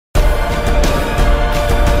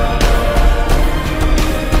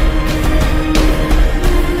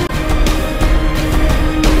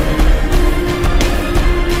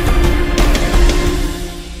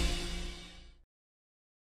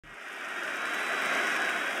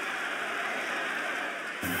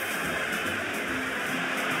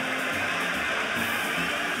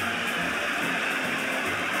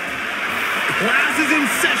in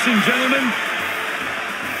session, gentlemen.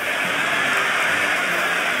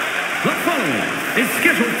 The following is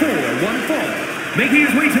scheduled for one fall, making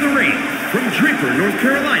his way to the ring from Draper, North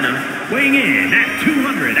Carolina, weighing in at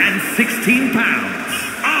 216 pounds,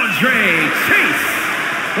 Andre Chase.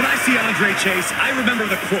 When I see Andre Chase, I remember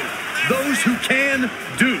the quote, "Those who can,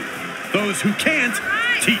 do. Those who can't,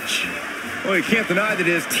 teach." Well, you can't deny that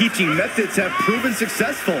his teaching methods have proven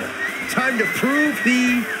successful. Time to prove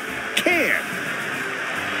he can.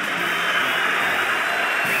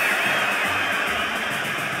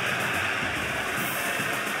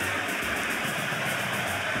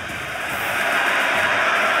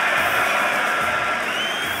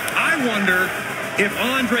 I wonder if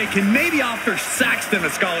Andre can maybe offer Saxton a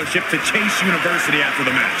scholarship to Chase University after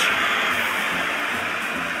the match.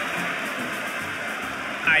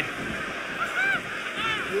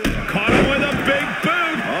 Caught him with a big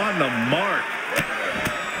boot. On the mark.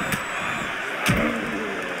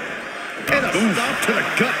 And a stop to the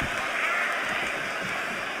gut.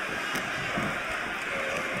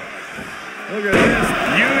 Look at this.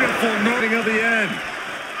 Beautiful noting of the end.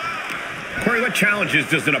 Corey, what challenges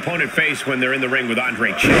does an opponent face when they're in the ring with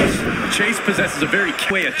Andre Chase? Chase possesses a very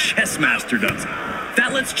key way a chess master does.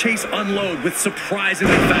 That lets Chase unload with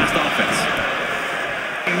surprisingly fast offense.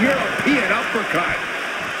 European uppercut.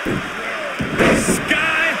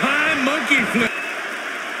 Sky-high monkey flip.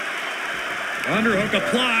 Underhook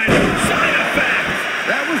applied. Side effect.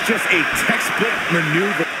 That was just a textbook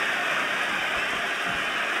maneuver.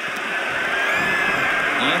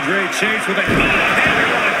 Andre Chase with a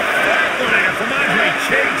flatliner from Andre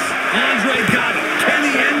Chase. Andre got it. Can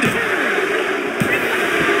he end it?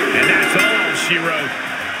 And that's all she wrote.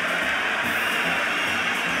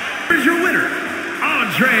 Here's your winner,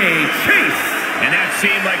 Andre Chase. And that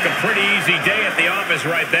seemed like a pretty easy day at the office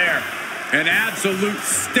right there. An absolute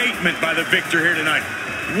statement by the victor here tonight.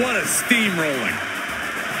 What a steamrolling.